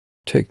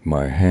Take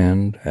my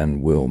hand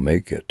and we'll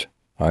make it,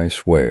 I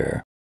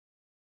swear.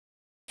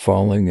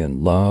 Falling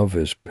in love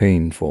is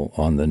painful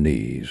on the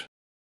knees.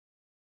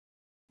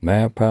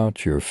 Map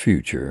out your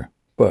future,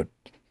 but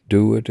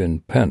do it in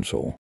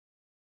pencil.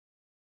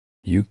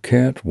 You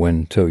can't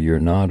win till you're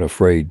not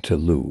afraid to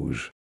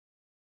lose.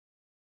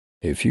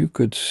 If you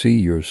could see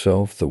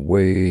yourself the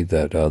way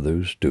that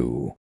others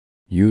do,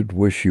 you'd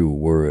wish you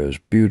were as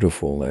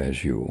beautiful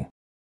as you.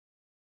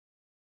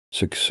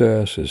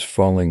 Success is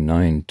falling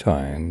 9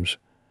 times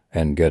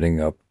and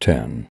getting up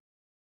 10.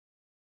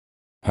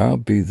 I'll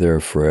be there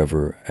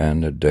forever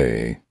and a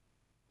day.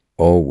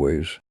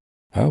 Always.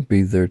 I'll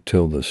be there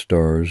till the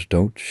stars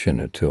don't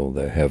shin, till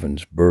the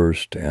heavens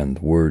burst and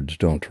words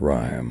don't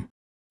rhyme.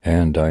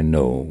 And I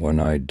know when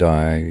I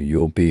die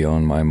you'll be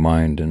on my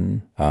mind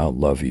and I'll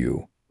love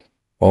you.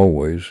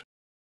 Always.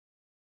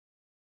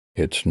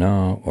 It's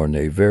now or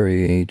they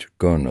very ain't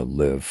gonna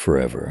live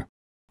forever.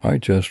 I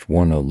just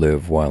wanna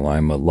live while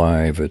I'm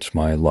alive, it's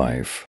my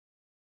life.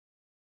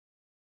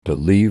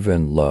 Believe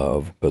in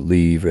love,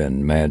 believe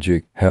in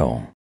magic,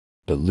 hell.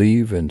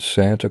 Believe in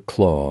Santa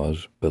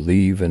Claus,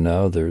 believe in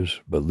others,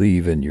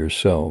 believe in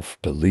yourself,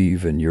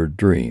 believe in your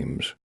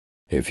dreams.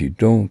 If you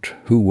don't,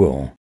 who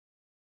will?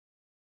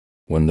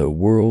 When the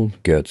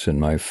world gets in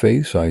my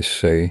face, I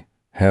say,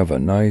 have a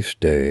nice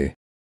day.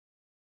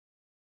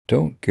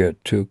 Don't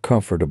get too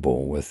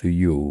comfortable with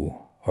you,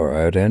 or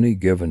at any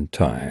given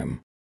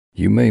time,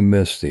 you may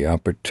miss the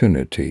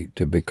opportunity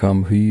to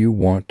become who you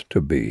want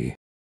to be.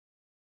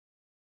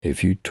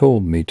 If you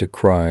told me to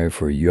cry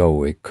for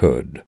Yahweh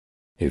could.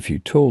 If you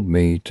told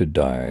me to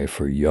die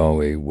for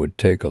Yahweh would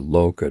take a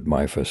look at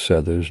my face,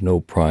 there's no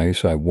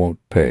price I won't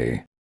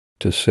pay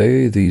to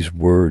say these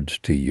words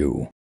to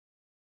you.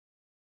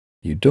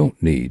 You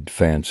don't need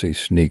fancy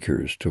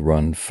sneakers to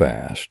run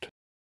fast.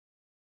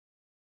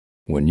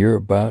 When you're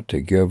about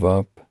to give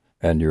up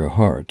and your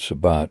heart's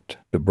about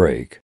to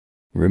break,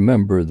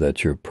 remember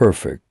that you're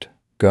perfect.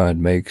 God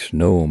makes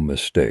no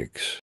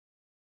mistakes.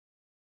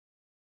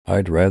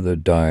 I'd rather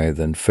die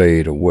than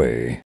fade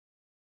away.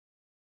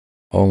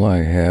 All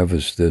I have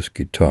is this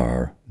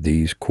guitar,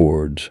 these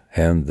chords,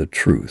 and the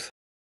truth.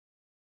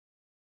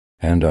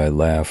 And I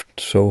laughed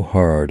so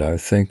hard I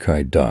think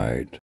I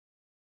died.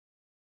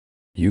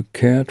 You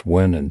can't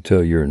win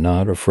until you're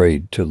not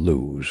afraid to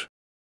lose.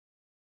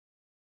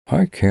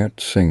 I can't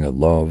sing a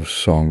love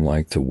song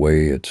like the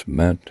way it's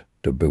meant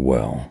to be.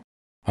 Well,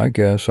 I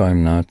guess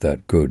I'm not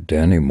that good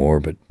anymore,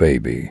 but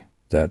baby,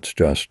 that's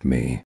just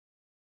me.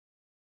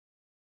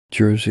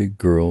 Jersey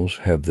girls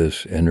have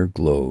this inner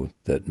glow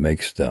that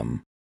makes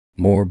them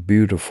more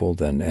beautiful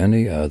than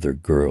any other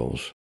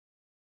girls.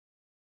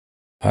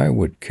 I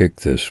would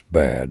kick this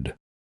bad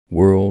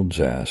world's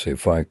ass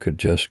if I could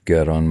just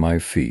get on my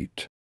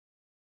feet.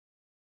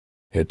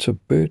 It's a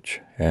bitch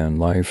and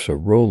life's a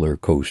roller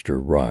coaster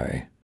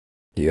ride.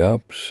 The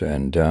ups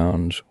and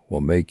downs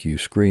will make you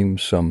scream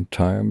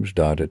sometimes.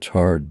 It's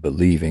hard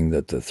believing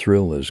that the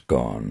thrill is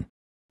gone,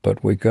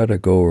 but we gotta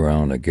go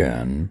around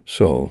again,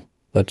 so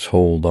let's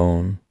hold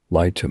on,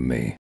 lie to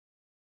me.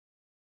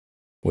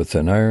 With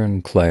an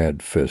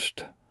ironclad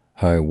fist,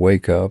 I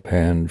wake up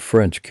and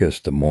French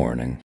kiss the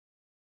morning.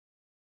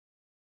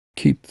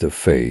 Keep the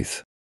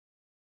faith.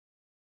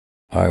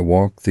 I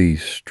walk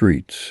these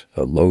streets,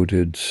 a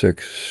loaded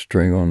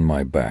 6-string on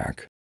my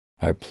back.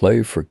 I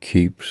play for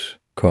keeps,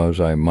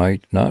 'cause I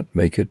might not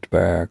make it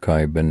back.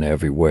 I've been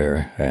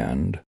everywhere,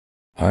 and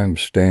I'm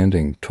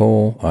standing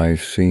tall.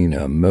 I've seen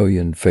a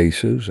million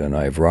faces, and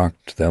I've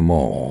rocked them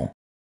all.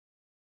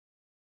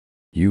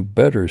 You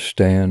better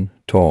stand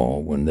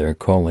tall when they're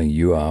calling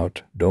you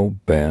out.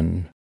 Don't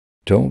bend,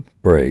 don't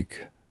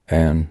break,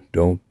 and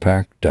don't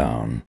back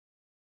down.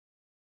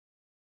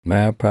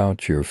 Map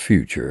out your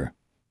future,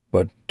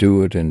 but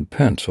do it in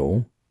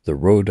pencil. The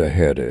road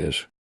ahead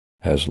is,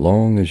 as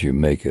long as you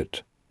make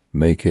it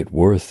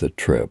worth the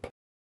trip.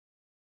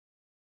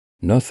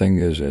 Nothing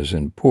is as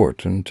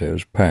important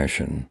as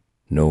passion,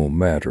 no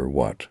matter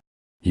what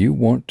you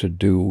want to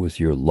do with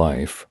your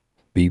life.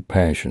 Be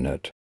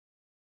passionate.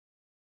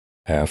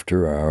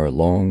 After our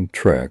long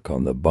trek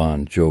on the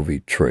Bon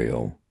Jovi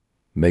trail,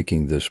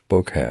 making this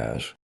book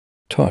has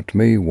taught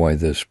me why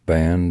this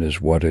band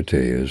is what it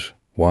is,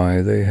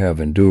 why they have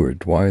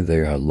endured, why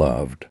they are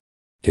loved.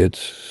 It's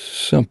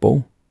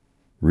simple.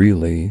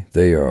 Really,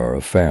 they are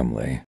a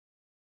family.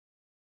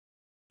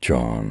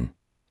 John,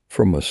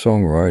 from a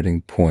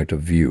songwriting point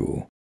of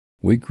view,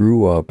 we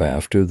grew up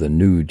after the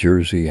New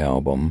Jersey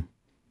album.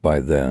 By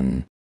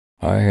then,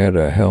 I had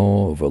a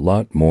hell of a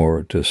lot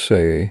more to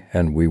say,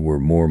 and we were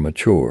more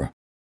mature.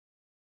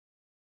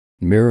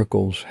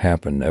 Miracles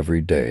happen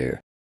every day.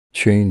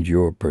 Change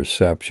your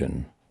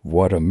perception of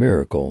what a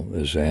miracle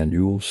is, and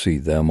you'll see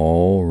them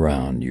all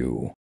around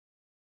you.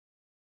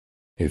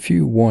 If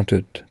you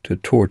wanted to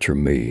torture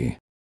me,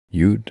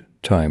 you'd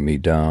tie me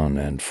down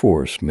and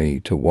force me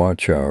to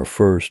watch our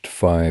first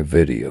 5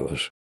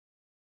 videos.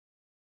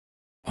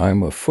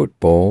 I'm a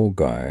football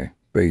guy.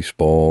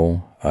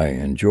 Baseball, I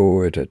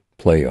enjoy it at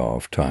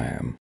playoff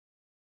time.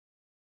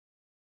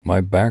 My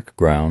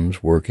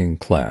background's working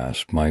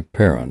class, my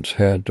parents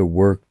had to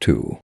work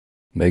too.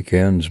 Make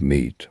ends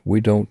meet,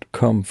 we don't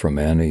come from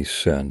any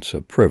sense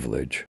of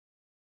privilege.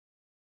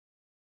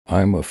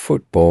 I'm a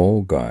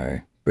football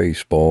guy,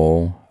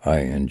 baseball, I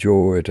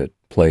enjoy it at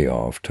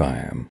playoff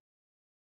time.